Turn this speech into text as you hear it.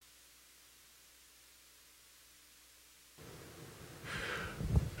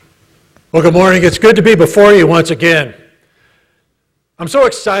Well, good morning. It's good to be before you once again. I'm so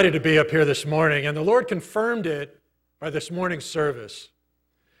excited to be up here this morning, and the Lord confirmed it by this morning's service.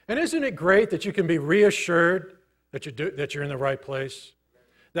 And isn't it great that you can be reassured that you're in the right place?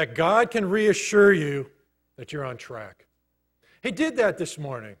 That God can reassure you that you're on track. He did that this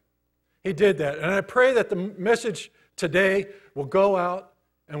morning. He did that. And I pray that the message today will go out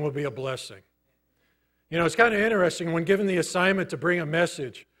and will be a blessing. You know, it's kind of interesting when given the assignment to bring a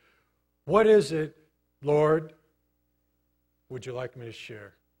message. What is it, Lord, would you like me to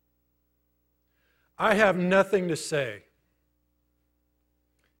share? I have nothing to say.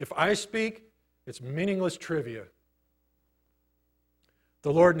 If I speak, it's meaningless trivia.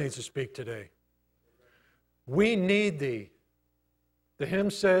 The Lord needs to speak today. We need Thee. The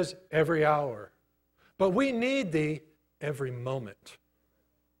hymn says every hour. But we need Thee every moment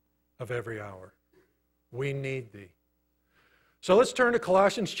of every hour. We need Thee. So let's turn to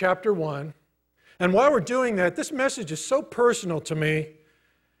Colossians chapter 1. And while we're doing that, this message is so personal to me.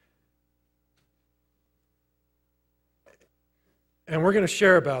 And we're going to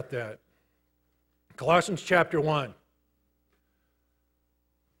share about that. Colossians chapter 1.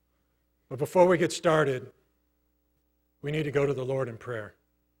 But before we get started, we need to go to the Lord in prayer.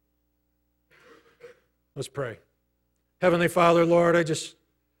 Let's pray. Heavenly Father, Lord, I just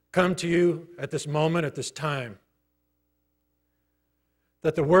come to you at this moment, at this time,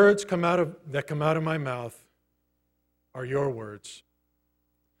 that the words that come out of my mouth are your words.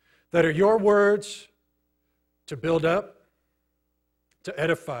 That are your words to build up, to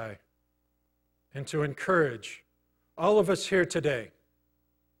edify, and to encourage all of us here today.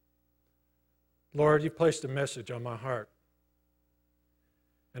 Lord, you've placed a message on my heart.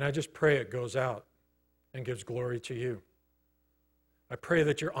 And I just pray it goes out and gives glory to you. I pray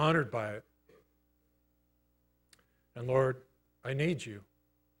that you're honored by it. And Lord, I need you.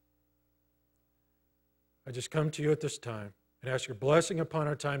 I just come to you at this time and ask your blessing upon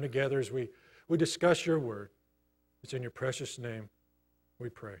our time together as we discuss your word. It's in your precious name we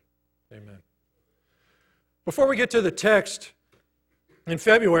pray. Amen. Before we get to the text, in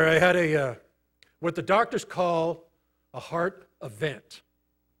February I had what the doctors call a heart event.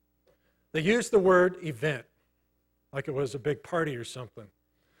 They used the word event, like it was a big party or something.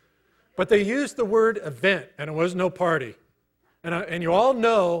 But they used the word event, and it was no party. And you all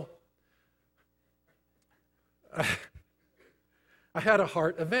know I had a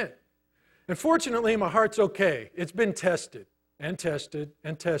heart event. And fortunately, my heart's okay. It's been tested and tested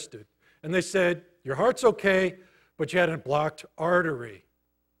and tested. And they said, your heart's okay, but you had a blocked artery.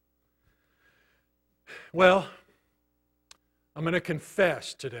 Well, I'm going to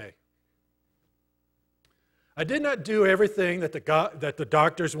confess today. I did not do everything that the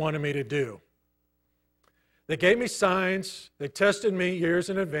doctors wanted me to do. They gave me signs. They tested me years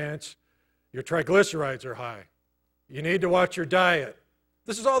in advance. Your triglycerides are high. You need to watch your diet.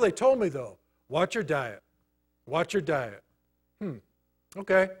 This is all they told me, though. Watch your diet. Watch your diet.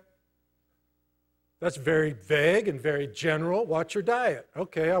 Okay. That's very vague and very general. Watch your diet.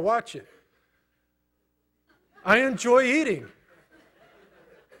 Okay, I watch it. I enjoy eating.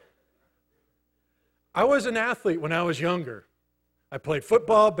 I was an athlete when I was younger. I played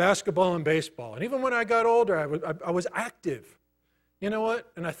football, basketball, and baseball. And even when I got older, I was active. You know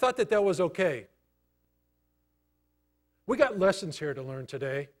what? And I thought that was okay. We got lessons here to learn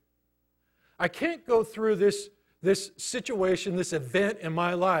today. I can't go through this situation, this event in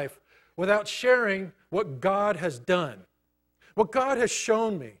my life without sharing what God has done, what God has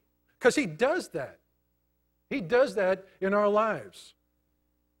shown me, because He does that. He does that in our lives.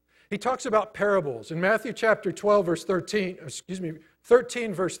 He talks about parables. In Matthew chapter 12, verse 13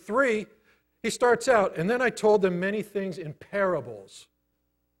 verse 3, he starts out, and then I told them many things in parables.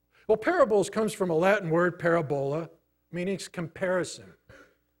 Well, parables comes from a Latin word, parabola, meaning comparison,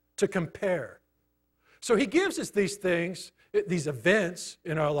 to compare. So he gives us these things, these events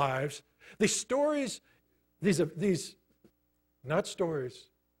in our lives, these stories, these not stories,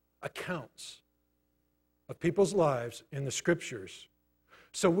 accounts of people's lives in the Scriptures,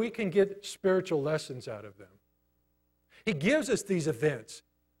 so we can get spiritual lessons out of them. He gives us these events,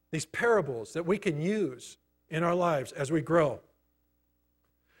 these parables that we can use in our lives as we grow.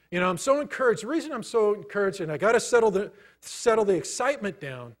 You know, I'm so encouraged. The reason I'm so encouraged, and I got to settle the excitement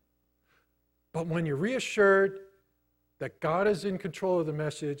down, but when you're reassured that God is in control of the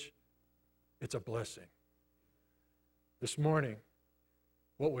message, it's a blessing. This morning,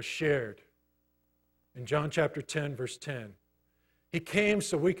 what was shared in John chapter 10, verse 10, He came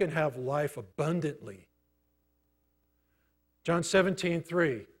so we can have life abundantly. John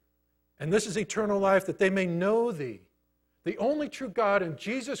 17:3, and this is eternal life, that they may know Thee, the only true God, and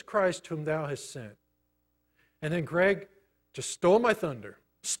Jesus Christ whom thou hast sent. And then Greg just stole my thunder,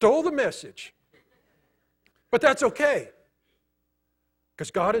 stole the message. But that's okay,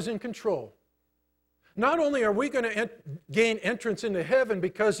 because God is in control. Not only are we going to gain entrance into heaven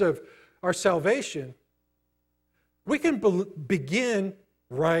because of our salvation, we can begin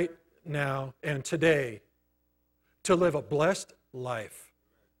right now and today to live a blessed life,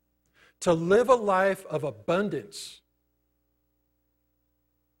 to live a life of abundance,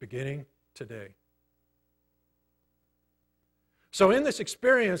 beginning today. So in this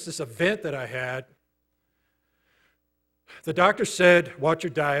experience, this event that I had, the doctor said, watch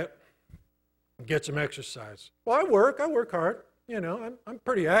your diet, get some exercise. Well, I work hard, I'm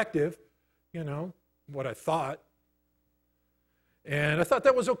pretty active, what I thought. And I thought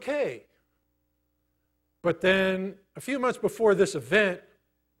that was okay. But then a few months before this event,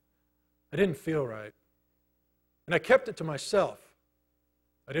 I didn't feel right. And I kept it to myself.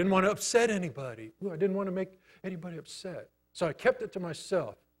 I didn't want to upset anybody. I didn't want to make anybody upset. So I kept it to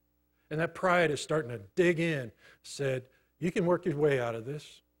myself. And that pride is starting to dig in, said, you can work your way out of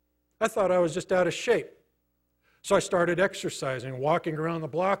this. I thought I was just out of shape. So I started exercising, walking around the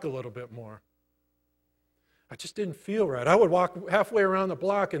block a little bit more. I just didn't feel right. I would walk halfway around the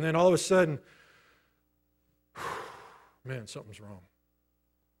block, and then all of a sudden, man, something's wrong.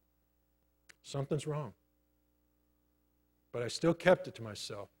 Something's wrong. But I still kept it to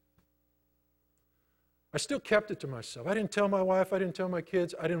myself. I still kept it to myself. I didn't tell my wife. I didn't tell my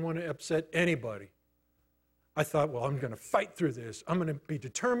kids. I didn't want to upset anybody. I thought, well, I'm going to fight through this. I'm going to be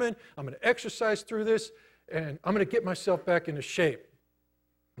determined. I'm going to exercise through this, and I'm going to get myself back into shape.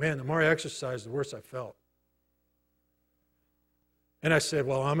 Man, the more I exercised, the worse I felt. And I said,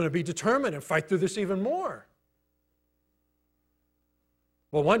 well, I'm going to be determined and fight through this even more.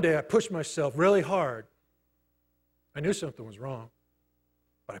 Well, one day I pushed myself really hard. I knew something was wrong,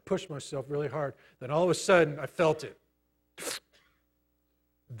 but I pushed myself really hard. Then all of a sudden, I felt it.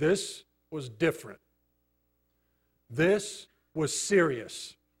 This was different. This was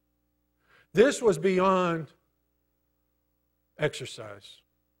serious. This was beyond exercise.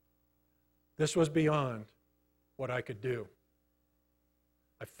 This was beyond what I could do.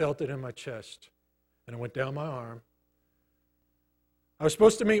 I felt it in my chest, and it went down my arm. I was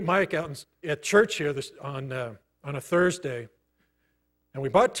supposed to meet Mike out at church here on a Thursday, and we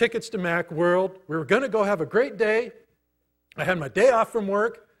bought tickets to Macworld. We were going to go have a great day. I had my day off from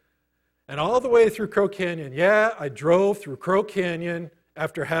work, and all the way through Crow Canyon. Yeah, I drove through Crow Canyon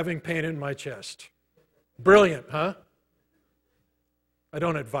after having pain in my chest. Brilliant, huh? I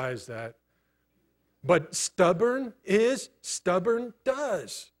don't advise that. But stubborn is, stubborn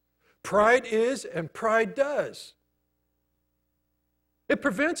does. Pride is, and pride does. It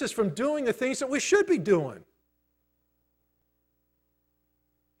prevents us from doing the things that we should be doing.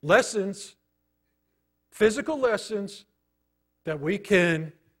 Lessons, physical lessons that we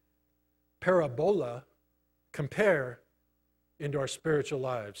can compare into our spiritual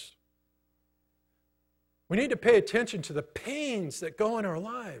lives. We need to pay attention to the pains that go in our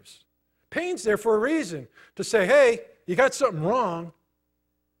lives. Pain's there for a reason, to say, hey, you got something wrong.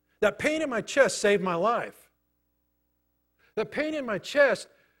 That pain in my chest saved my life. That pain in my chest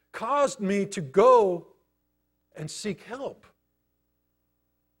caused me to go and seek help.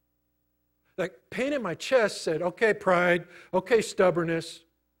 That pain in my chest said, okay, pride, okay, stubbornness,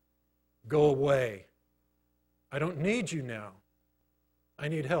 go away. I don't need you now. I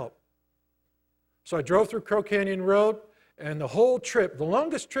need help. So I drove through Crow Canyon Road, and the whole trip, the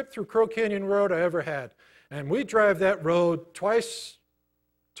longest trip through Crow Canyon Road I ever had. And we drive that road twice,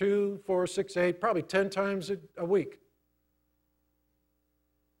 2, 4, 6, 8, probably 10 times a week.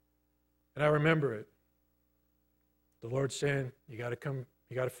 And I remember it. The Lord saying, you got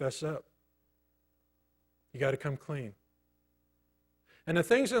to fess up. You got to come clean. And the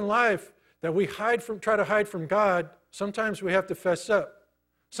things in life that we try to hide from God, sometimes we have to fess up.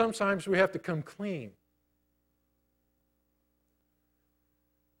 Sometimes we have to come clean.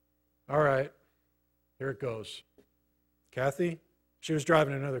 All right, here it goes. Kathy, she was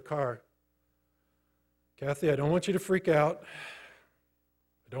driving another car. Kathy, I don't want you to freak out.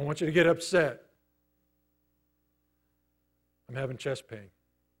 I don't want you to get upset. I'm having chest pain.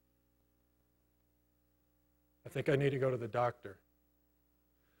 I think I need to go to the doctor.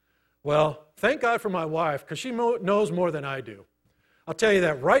 Well, thank God for my wife, because she knows more than I do. I'll tell you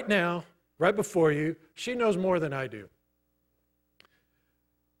that right now, right before you, she knows more than I do.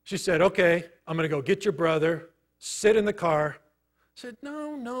 She said, okay, I'm going to go get your brother, sit in the car. I said,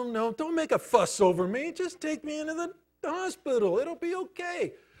 no, don't make a fuss over me. Just take me into the hospital. It'll be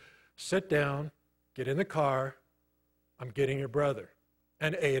okay. Sit down, get in the car. I'm getting your brother,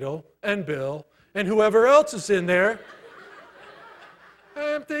 and Adel, and Bill, and whoever else is in there.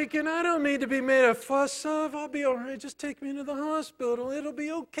 I'm thinking, I don't need to be made a fuss of. I'll be all right. Just take me to the hospital. It'll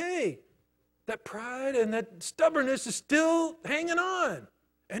be okay. That pride and that stubbornness is still hanging on.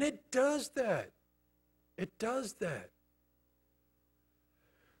 And it does that. It does that.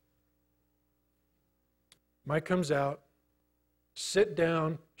 Mike comes out, sit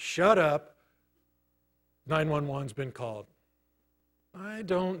down, shut up. 911's been called. I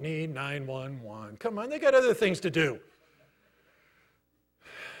don't need 911. Come on, they got other things to do.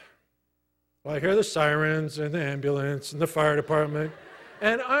 Well, I hear the sirens and the ambulance and the fire department,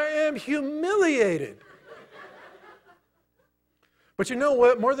 and I am humiliated. But you know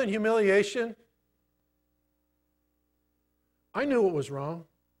what? More than humiliation, I knew what was wrong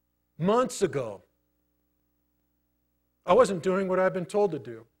months ago. I wasn't doing what I've been told to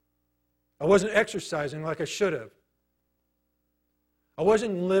do. I wasn't exercising like I should have. I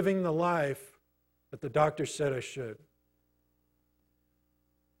wasn't living the life that the doctor said I should.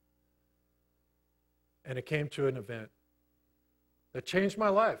 And it came to an event that changed my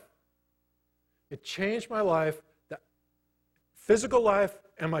life. It changed my life, the physical life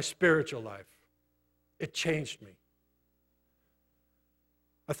and my spiritual life. It changed me.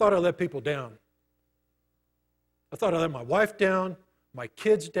 I thought I let people down. I thought I let my wife down, my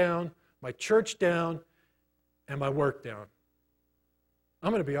kids down, my church down, and my work down.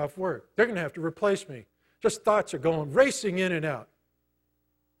 I'm going to be off work. They're going to have to replace me. Just thoughts are going racing in and out.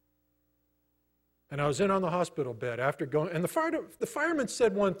 And I was in on the hospital bed after going, and the fireman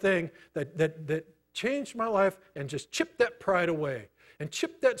said one thing that changed my life and just chipped that pride away and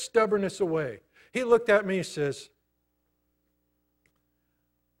chipped that stubbornness away. He looked at me and says,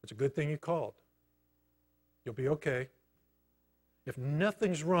 "It's a good thing you called. You'll be okay. If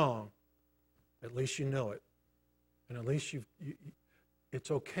nothing's wrong, at least you know it. And at least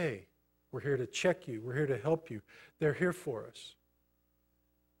it's okay. We're here to check you. We're here to help you. They're here for us."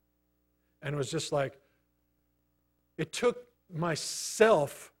 And it was just like, it took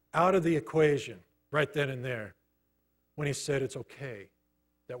myself out of the equation right then and there when he said, "It's okay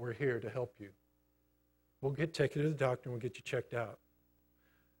that we're here to help you. We'll take you to the doctor and we'll get you checked out."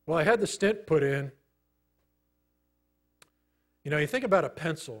 Well, I had the stent put in. You know, you think about a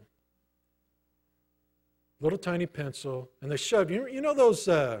pencil, little tiny pencil, and they shove, you know those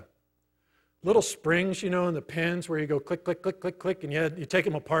little springs, in the pens where you go click, click, click, click, click, and you take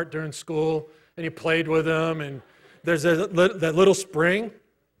them apart during school, and you played with them, and there's that little spring.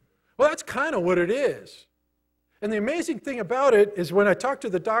 Well, that's kind of what it is. And the amazing thing about it is when I talk to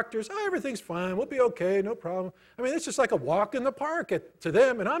the doctors, everything's fine, we'll be okay, no problem. I mean, it's just like a walk in the park to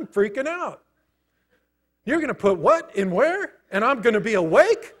them, and I'm freaking out. You're going to put what in where? And I'm going to be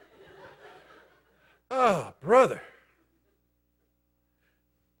awake? Oh, brother.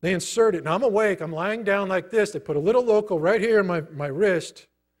 They insert it. Now I'm awake. I'm lying down like this. They put a little local right here in my wrist.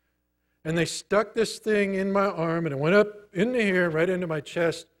 And they stuck this thing in my arm. And it went up into here, right into my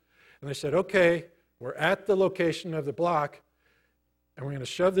chest. And they said, "Okay, we're at the location of the block. And we're going to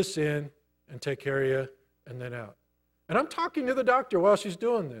shove this in and take care of you and then out." And I'm talking to the doctor while she's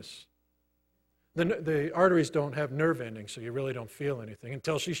doing this. The arteries don't have nerve endings, so you really don't feel anything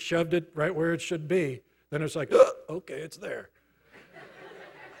until she shoved it right where it should be. Then it's like, "Oh, okay, it's there."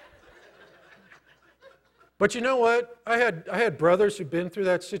 But you know what? I had brothers who'd been through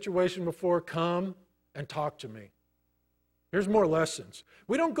that situation before come and talk to me. Here's more lessons.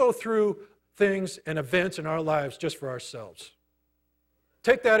 We don't go through things and events in our lives just for ourselves.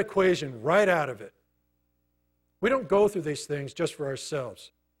 Take that equation right out of it. We don't go through these things just for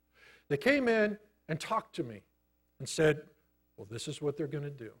ourselves. They came in and talked to me and said, "Well, this is what they're going to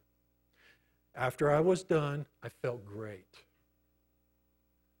do." After I was done, I felt great.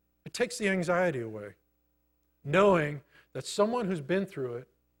 It takes the anxiety away, knowing that someone who's been through it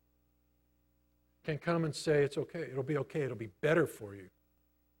can come and say, "It's okay, it'll be okay, it'll be better for you."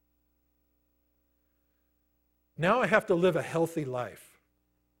 Now I have to live a healthy life.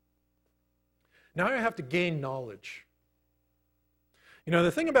 Now I have to gain knowledge. The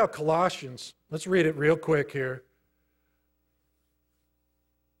thing about Colossians, let's read it real quick here.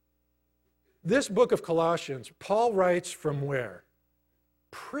 This book of Colossians, Paul writes from where?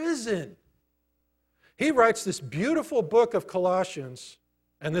 Prison. He writes this beautiful book of Colossians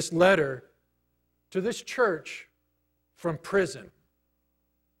and this letter to this church from prison.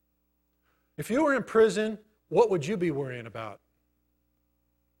 If you were in prison, what would you be worrying about?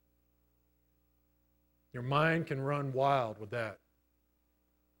 Your mind can run wild with that.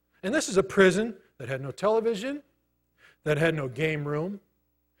 And this is a prison that had no television, that had no game room,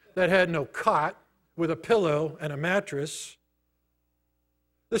 that had no cot, with a pillow and a mattress.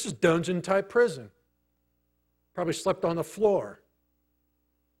 This is dungeon-type prison. Probably slept on the floor.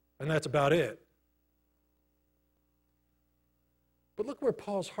 And that's about it. But look where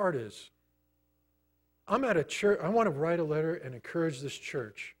Paul's heart is. I'm at a church. I want to write a letter and encourage this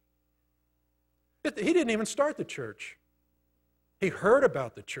church. He didn't even start the church. He heard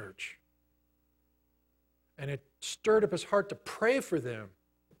about the church. And it stirred up his heart to pray for them.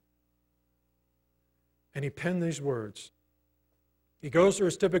 And he penned these words. He goes through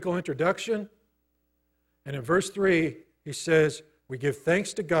his typical introduction. And in verse 3, he says, "We give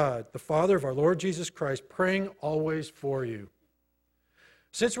thanks to God, the Father of our Lord Jesus Christ, praying always for you.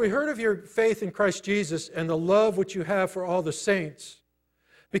 Since we heard of your faith in Christ Jesus and the love which you have for all the saints,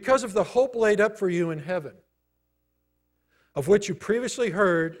 because of the hope laid up for you in heaven, of which you previously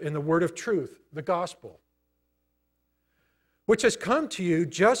heard in the word of truth, the gospel, which has come to you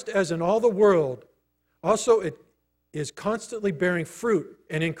just as in all the world, also it is constantly bearing fruit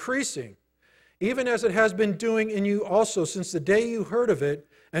and increasing, even as it has been doing in you also since the day you heard of it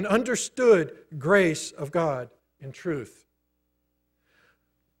and understood grace of God in truth.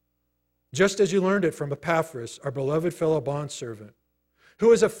 Just as you learned it from Epaphras, our beloved fellow bondservant,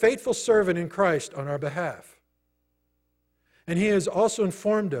 who is a faithful servant in Christ on our behalf. And he has also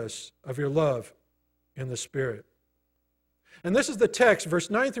informed us of your love in the Spirit." And this is the text, verse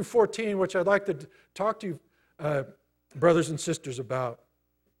 9 through 14, which I'd like to talk to you, brothers and sisters, about.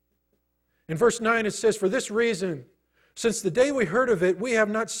 In verse 9 it says, "For this reason, since the day we heard of it, we have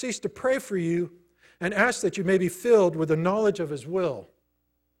not ceased to pray for you and ask that you may be filled with the knowledge of His will,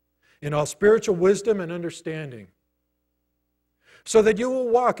 in all spiritual wisdom and understanding, so that you will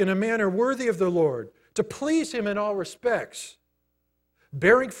walk in a manner worthy of the Lord, to please Him in all respects,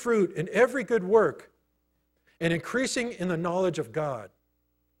 bearing fruit in every good work, and increasing in the knowledge of God,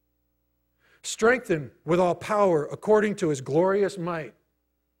 strengthened with all power according to His glorious might,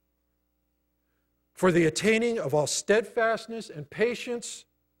 for the attaining of all steadfastness and patience."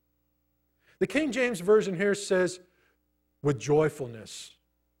 The King James Version here says, "with joyfulness."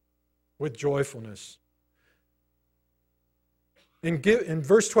 With joyfulness. In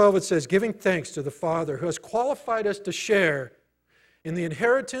verse 12 it says, "Giving thanks to the Father who has qualified us to share in the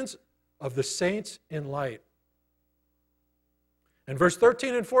inheritance of the saints in light." And verse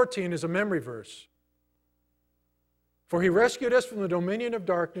 13 and 14 is a memory verse. "For He rescued us from the dominion of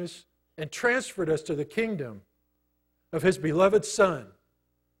darkness and transferred us to the kingdom of His beloved Son,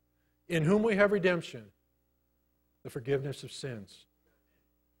 in whom we have redemption, the forgiveness of sins."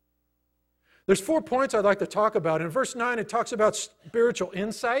 There's 4 points I'd like to talk about. In verse 9, it talks about spiritual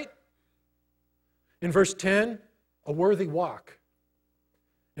insight. In verse 10, a worthy walk.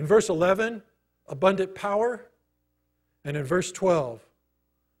 In verse 11, abundant power. And in verse 12,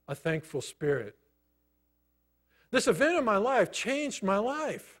 a thankful spirit. This event in my life changed my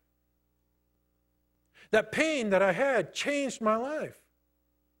life. That pain that I had changed my life.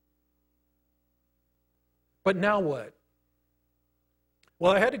 But now what?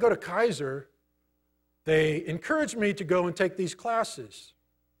 Well, I had to go to Kaiser. They encouraged me to go and take these classes.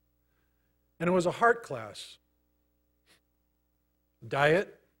 And it was a heart class.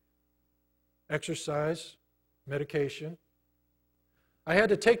 Diet, exercise, medication. I had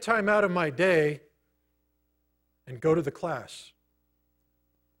to take time out of my day and go to the class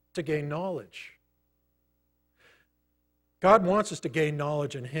to gain knowledge. God wants us to gain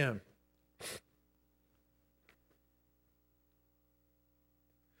knowledge in Him.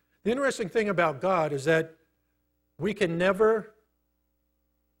 The interesting thing about God is that we can never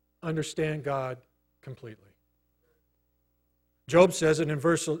understand God completely. Job says it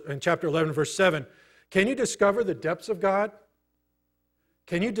in chapter 11, verse 7, "Can you discover the depths of God?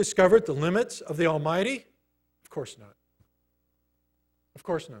 Can you discover the limits of the Almighty?" Of course not. Of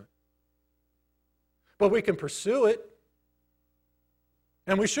course not. But we can pursue it,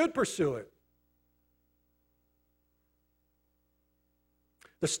 and we should pursue it.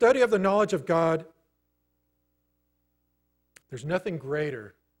 The study of the knowledge of God, there's nothing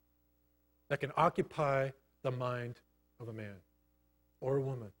greater that can occupy the mind of a man or a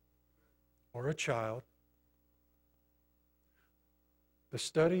woman or a child. The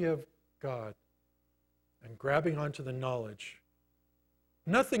study of God and grabbing onto the knowledge,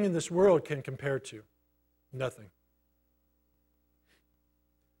 nothing in this world can compare to. Nothing.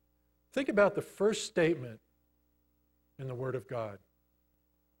 Think about the first statement in the Word of God.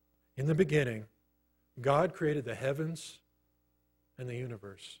 In the beginning, God created the heavens and the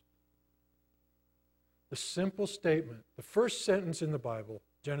universe. The simple statement, the first sentence in the Bible,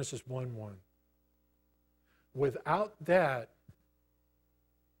 Genesis 1:1. Without that,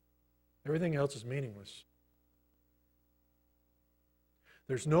 Everything else is meaningless.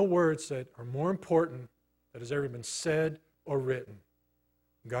 There's no words that are more important that has ever been said or written.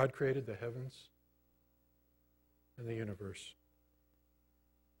 God created the heavens and the universe.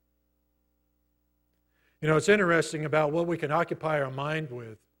 You know, it's interesting about what we can occupy our mind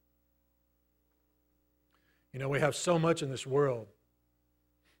with. You know, we have so much in this world.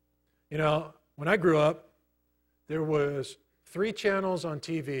 You know, when I grew up, there was 3 channels on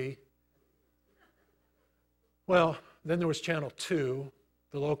TV. Well, then there was channel 2,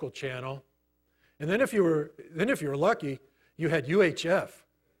 the local channel. And then if you were lucky, you had UHF.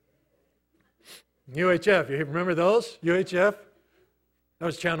 UHF, you remember those? UHF? That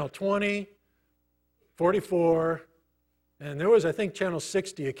was channel 20, 44, and there was, I think, channel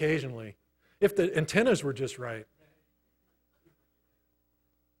 60 occasionally, if the antennas were just right.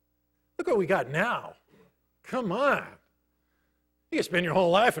 Look what we got now. Come on. You can spend your whole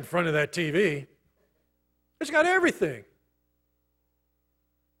life in front of that TV. It's got everything.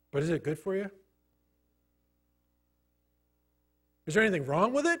 But is it good for you? Is there anything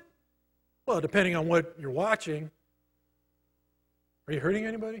wrong with it? Well, depending on what you're watching. Are you hurting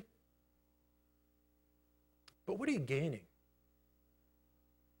anybody? But what are you gaining?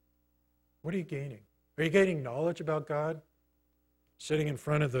 What are you gaining? Are you gaining knowledge about God? Sitting in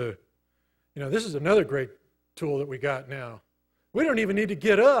front of the, this is another great tool that we got now. We don't even need to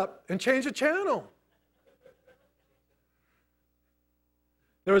get up and change the channel.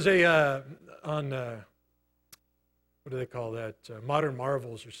 There was a, what do they call that? Modern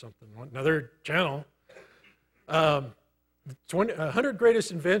Marvels or something, another channel. 100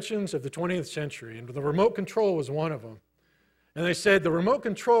 greatest inventions of the 20th century, and the remote control was one of them. And they said the remote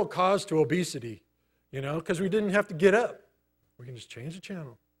control caused to obesity, because we didn't have to get up. We can just change the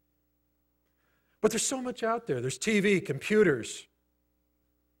channel. But there's so much out there. There's TV, computers,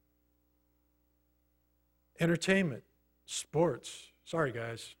 entertainment, sports. Sorry,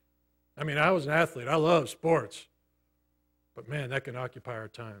 guys. I mean, I was an athlete. I love sports. But man, that can occupy our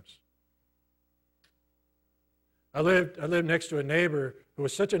times. I lived next to a neighbor who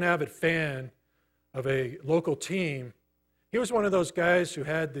was such an avid fan of a local team. He was one of those guys who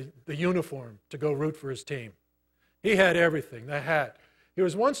had the uniform to go root for his team. He had everything, the hat. He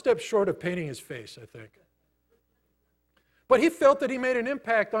was one step short of painting his face, I think. But he felt that he made an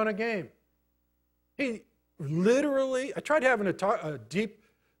impact on a game. He literally, I tried having a deep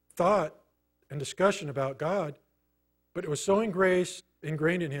thought and discussion about God, but it was so ingrained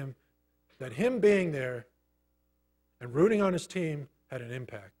in him that him being there and rooting on his team had an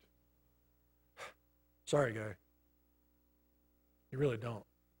impact. Sorry, guy. You really don't.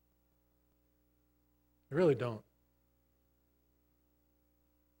 You really don't.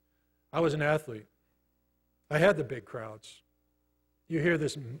 I was an athlete. I had the big crowds. You hear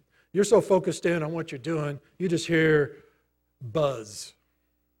this, you're so focused in on what you're doing, you just hear buzz.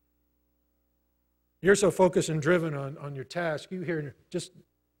 You're so focused and driven on your task, you hear just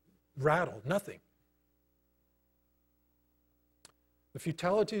rattle, nothing. The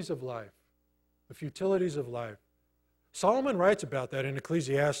futilities of life. The futilities of life. Solomon writes about that in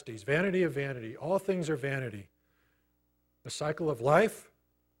Ecclesiastes. Vanity of vanity. All things are vanity. The cycle of life,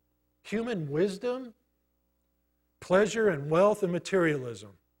 human wisdom, pleasure and wealth and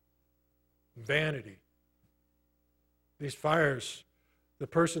materialism. Vanity. These fires, the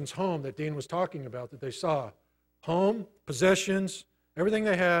person's home that Dean was talking about that they saw. Home, possessions, everything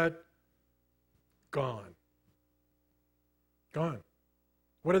they had, gone. Gone.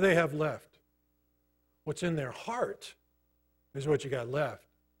 What do they have left? What's in their heart is what you got left.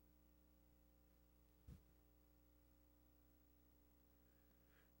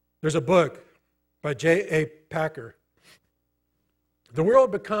 There's a book by J.A. Packer. The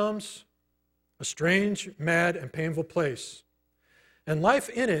world becomes a strange, mad, and painful place, and life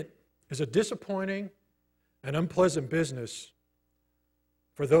in it is a disappointing and unpleasant business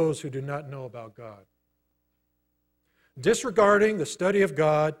for those who do not know about God. Disregarding the study of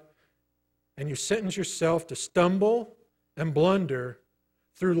God, and you sentence yourself to stumble and blunder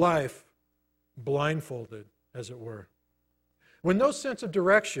through life blindfolded, as it were. With no sense of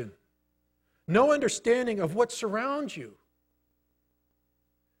direction, no understanding of what surrounds you.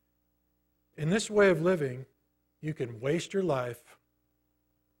 In this way of living, you can waste your life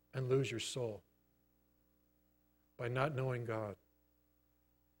and lose your soul by not knowing God.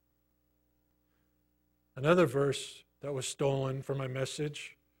 Another verse that was stolen from my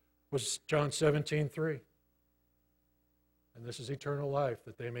message was John 17:3. And this is eternal life,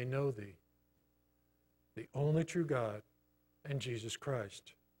 that they may know thee, the only true God, and Jesus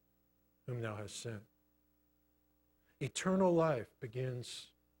Christ, whom thou hast sent. Eternal life begins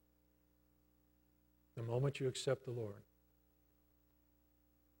the moment you accept the Lord.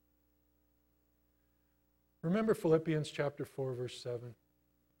 Remember Philippians chapter 4, verse 7?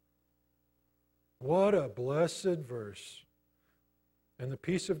 What a blessed verse. And the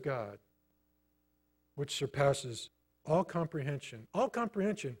peace of God, which surpasses all comprehension,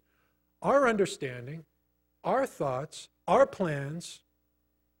 our understanding, our thoughts, our plans,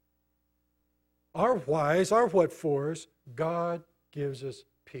 our whys, our what-fors, God gives us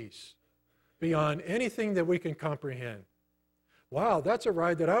peace beyond anything that we can comprehend. Wow, that's a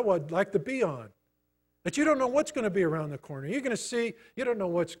ride that I would like to be on. That you don't know what's going to be around the corner. You're going to see, you don't know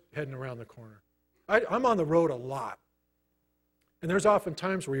what's heading around the corner. I'm on the road a lot. And there's often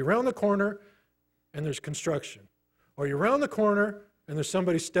times where you're around the corner and there's construction. Or you're around the corner and there's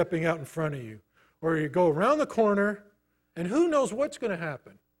somebody stepping out in front of you. Or you go around the corner and who knows what's going to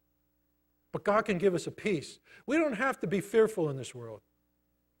happen. But God can give us a peace. We don't have to be fearful in this world.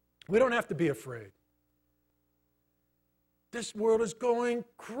 We don't have to be afraid. This world is going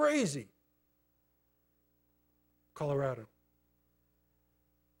crazy. Colorado.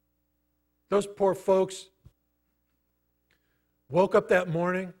 Those poor folks woke up that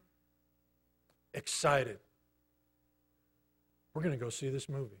morning excited. We're going to go see this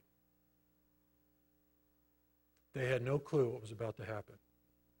movie. They had no clue what was about to happen.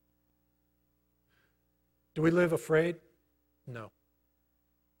 Do we live afraid? No.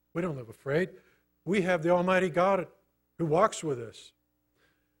 We don't live afraid. We have the Almighty God who walks with us.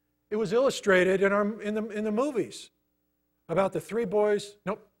 It was illustrated in the movies about the 3 boys,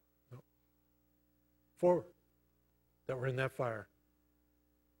 nope, 4 that were in that fire.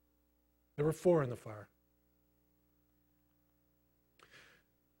 There were 4 in the fire.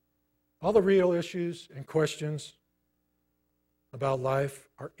 All the real issues and questions about life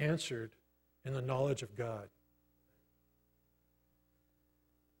are answered in the knowledge of God.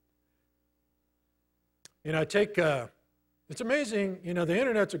 It's amazing, the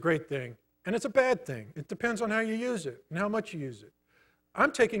internet's a great thing, and it's a bad thing. It depends on how you use it and how much you use it.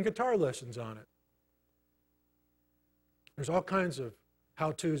 I'm taking guitar lessons on it. There's all kinds of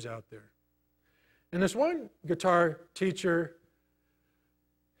how-tos out there. And this one guitar teacher,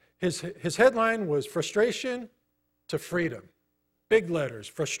 his headline was Frustration to Freedom. Big letters,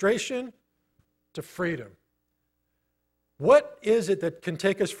 frustration to freedom. What is it that can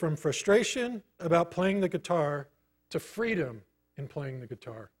take us from frustration about playing the guitar to freedom in playing the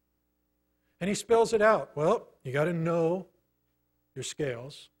guitar? And he spells it out. Well, you got to know your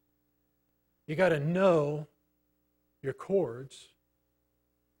scales. You got to know your chords.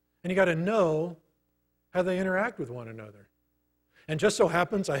 And you got to know how they interact with one another. And just so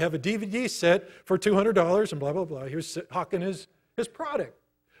happens I have a DVD set for $200 and blah, blah, blah. He was hawking his product.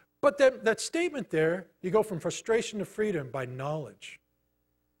 But that statement there, you go from frustration to freedom by knowledge.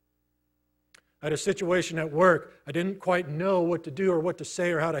 I had a situation at work. I didn't quite know what to do or what to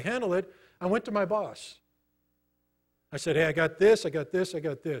say or how to handle it. I went to my boss. I said, hey, I got this, I got this, I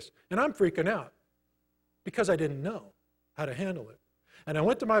got this. And I'm freaking out because I didn't know how to handle it. And I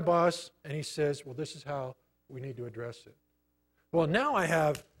went to my boss, and he says, well, this is how we need to address it. Well, now I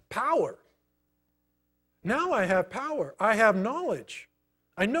have power. Now I have power. I have knowledge.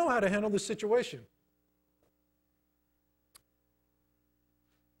 I know how to handle this situation.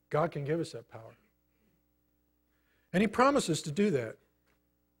 God can give us that power. And he promises to do that.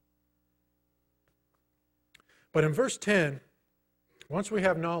 But in verse 10, once we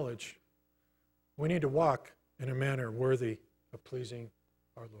have knowledge, we need to walk in a manner worthy of pleasing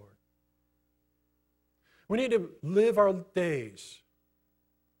our Lord. We need to live our days.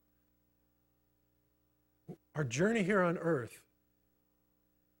 Our journey here on earth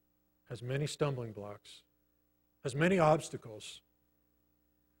has many stumbling blocks, has many obstacles.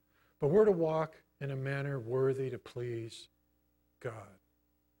 But we're to walk in a manner worthy to please God.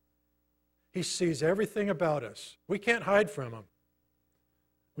 He sees everything about us. We can't hide from him.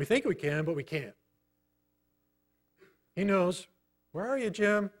 We think we can, but we can't. He knows, where are you,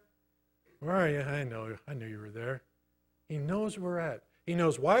 Jim? Where are you? I knew you were there. He knows where we're at. He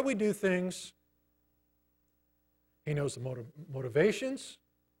knows why we do things. He knows the motivations.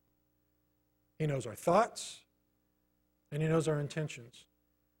 He knows our thoughts. And he knows our intentions.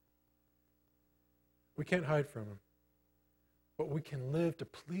 We can't hide from him. But we can live to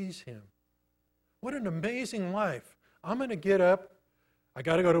please him. What an amazing life. I'm going to get up. I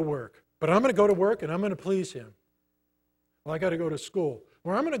got to go to work. But I'm going to go to work and I'm going to please him. Well, I got to go to school.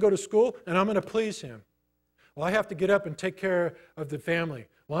 Well, I'm going to go to school and I'm going to please him. Well, I have to get up and take care of the family.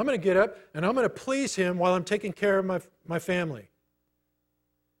 Well, I'm going to get up and I'm going to please him while I'm taking care of my family.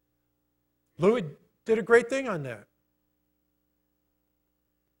 Louis did a great thing on that.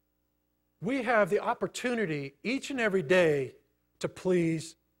 We have the opportunity each and every day to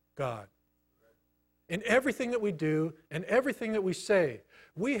please God. In everything that we do and everything that we say,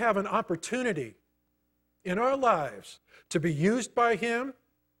 we have an opportunity in our lives to be used by Him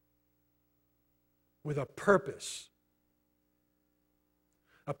with a purpose.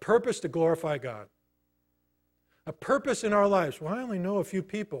 A purpose to glorify God. A purpose in our lives. Well, I only know a few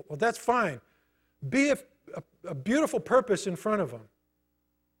people. Well, that's fine. Be a beautiful purpose in front of them.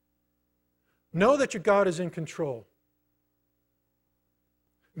 Know that your God is in control.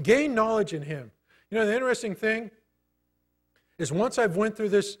 Gain knowledge in Him. You know, the interesting thing is once I've went through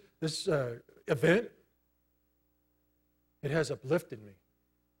this event, it has uplifted me.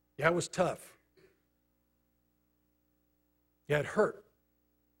 Yeah, it was tough. Yeah, it hurt.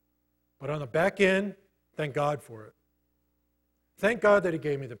 But on the back end, thank God for it. Thank God that He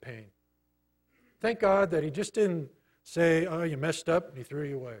gave me the pain. Thank God that He just didn't say, oh, you messed up, and He threw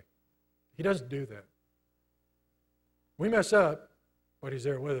you away. He doesn't do that. We mess up, but He's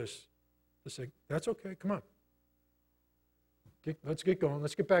there with us to say, that's okay, come on. Let's get going.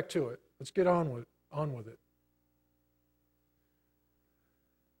 Let's get back to it. Let's get on with it.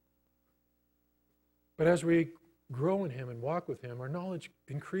 But as we grow in Him and walk with Him, our knowledge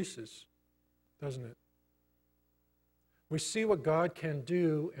increases, doesn't it? We see what God can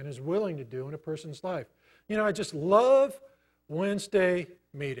do and is willing to do in a person's life. You know, I just love Wednesday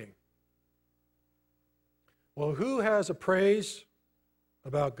meeting. Well, who has a praise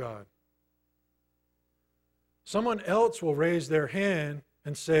about God? Someone else will raise their hand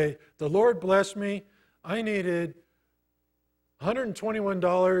and say, the Lord blessed me. I needed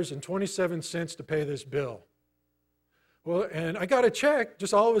 $121.27 to pay this bill. Well, and I got a check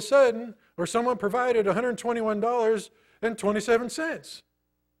just all of a sudden, or someone provided $121.27.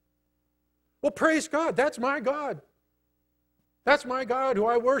 Well, praise God. That's my God. That's my God who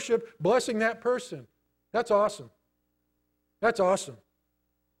I worship, blessing that person. That's awesome. That's awesome.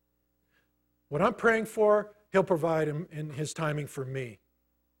 What I'm praying for, He'll provide in His timing for me.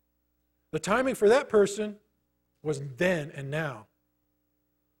 The timing for that person was then and now.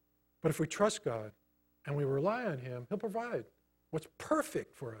 But if we trust God and we rely on Him, He'll provide what's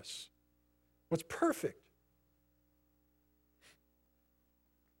perfect for us. What's perfect.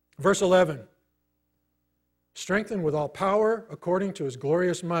 Verse 11. Strengthened with all power according to His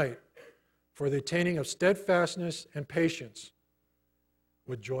glorious might, for the attaining of steadfastness and patience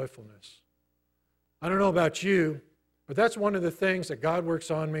with joyfulness. I don't know about you, but that's one of the things that God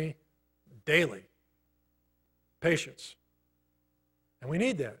works on me daily. Patience. And we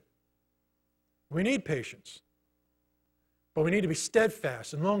need that. We need patience. But we need to be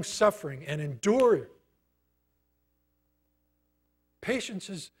steadfast and long-suffering and endure.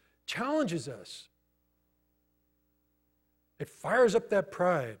 Patience challenges us. It fires up that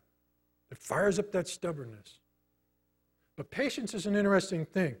pride. It fires up that stubbornness. But patience is an interesting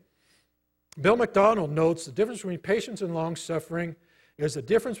thing. Bill McDonald notes the difference between patience and long-suffering is the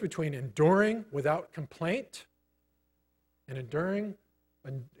difference between enduring without complaint and enduring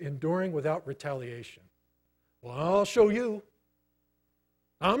without retaliation. Well, I'll show you.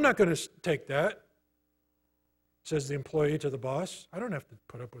 I'm not going to take that, says the employee to the boss. I don't have to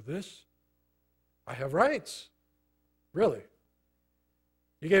put up with this. I have rights. Really.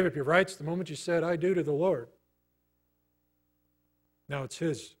 You gave up your rights the moment you said, I do to the Lord. Now it's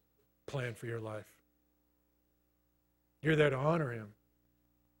His plan for your life. You're there to honor Him.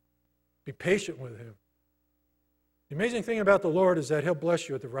 Be patient with Him. The amazing thing about the Lord is that He'll bless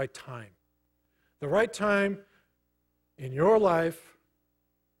you at the right time. The right time in your life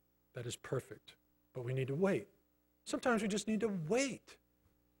that is perfect. But we need to wait. Sometimes we just need to wait.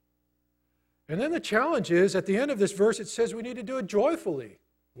 And then the challenge is, at the end of this verse, it says we need to do it joyfully.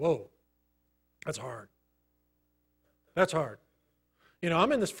 Whoa, that's hard. That's hard. You know,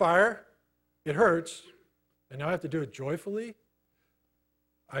 I'm in this fire. It hurts. And now I have to do it joyfully.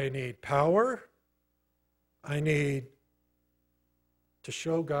 I need power. I need to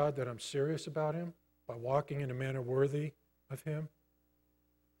show God that I'm serious about Him by walking in a manner worthy of Him.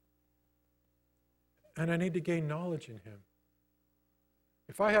 And I need to gain knowledge in Him.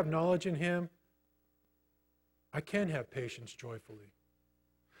 If I have knowledge in Him, I can have patience joyfully.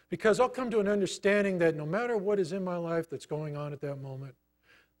 Because I'll come to an understanding that no matter what is in my life that's going on at that moment,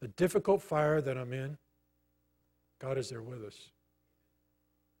 the difficult fire that I'm in, God is there with us.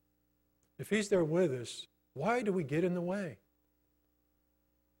 If He's there with us, why do we get in the way?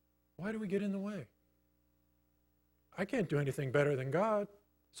 Why do we get in the way? I can't do anything better than God,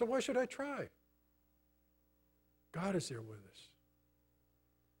 so why should I try? God is there with us.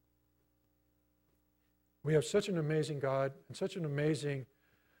 We have such an amazing God and such an amazing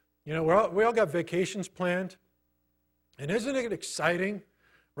You know, we all got vacations planned. And isn't it exciting?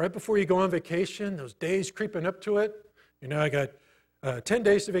 Right before you go on vacation, those days creeping up to it. You know, I got 10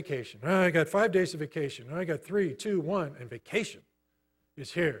 days of vacation. I got 5 days of vacation. I got 3, 2, 1. And vacation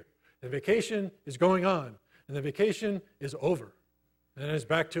is here. The vacation is going on. And the vacation is over. And then it's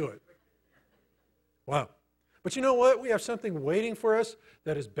back to it. Wow. But you know what? We have something waiting for us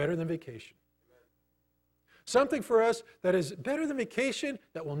that is better than vacation. Something for us that is better than vacation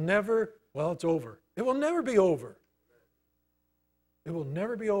that will never, well, it's over. It will never be over. It will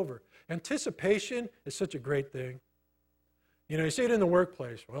never be over. Anticipation is such a great thing. You know, you see it in the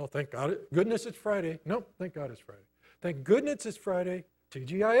workplace. Well, thank God, goodness it's Friday. Nope, thank God it's Friday. Thank goodness it's Friday.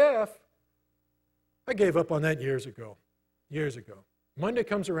 TGIF. I gave up on that years ago. Years ago. Monday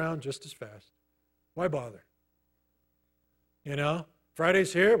comes around just as fast. Why bother? You know,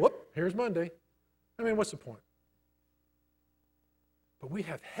 Friday's here. Whoop, here's Monday. I mean, what's the point? But we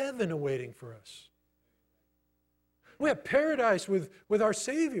have heaven awaiting for us. We have paradise with our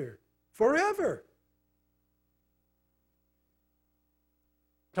Savior forever.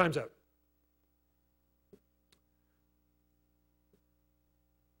 Time's up.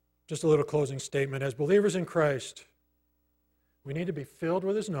 Just a little closing statement. As believers in Christ, we need to be filled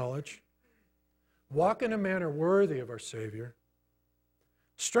with His knowledge, walk in a manner worthy of our Savior,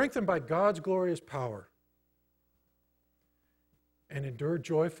 strengthened by God's glorious power, and endure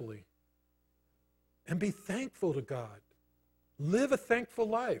joyfully, and be thankful to God. Live a thankful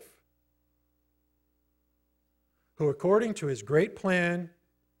life, who according to His great plan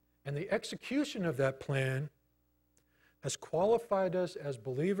and the execution of that plan has qualified us as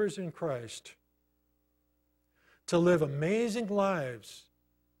believers in Christ to live amazing lives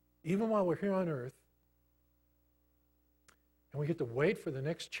even while we're here on earth. And we get to wait for the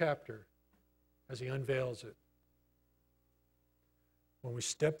next chapter as He unveils it. When we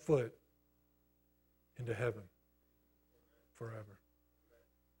step foot into heaven forever.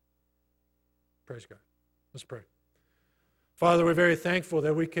 Praise God. Let's pray. Father, we're very thankful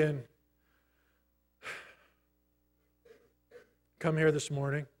that we can come here this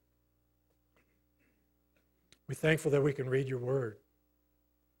morning. We're thankful that we can read your word.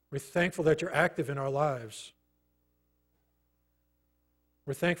 We're thankful that you're active in our lives.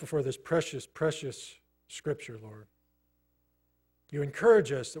 We're thankful for this precious, precious Scripture, Lord. You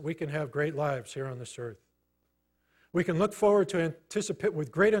encourage us that we can have great lives here on this earth. We can look forward to anticipate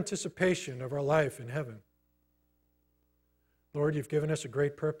with great anticipation of our life in heaven. Lord, you've given us a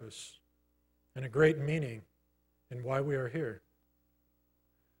great purpose and a great meaning in why we are here.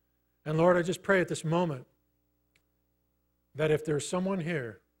 And Lord, I just pray at this moment that if there's someone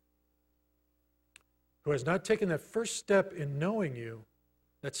here who has not taken that first step in knowing you,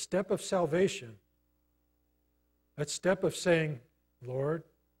 that step of salvation, that step of saying, Lord,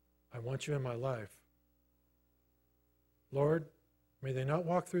 I want you in my life. Lord, may they not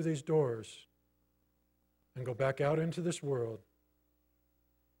walk through these doors and go back out into this world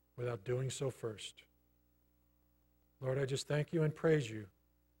without doing so first. Lord, I just thank you and praise you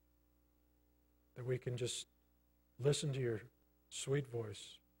that we can just listen to your sweet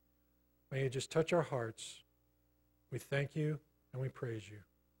voice. May you just touch our hearts. We thank you and we praise you.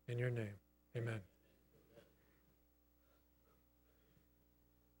 In your name, amen.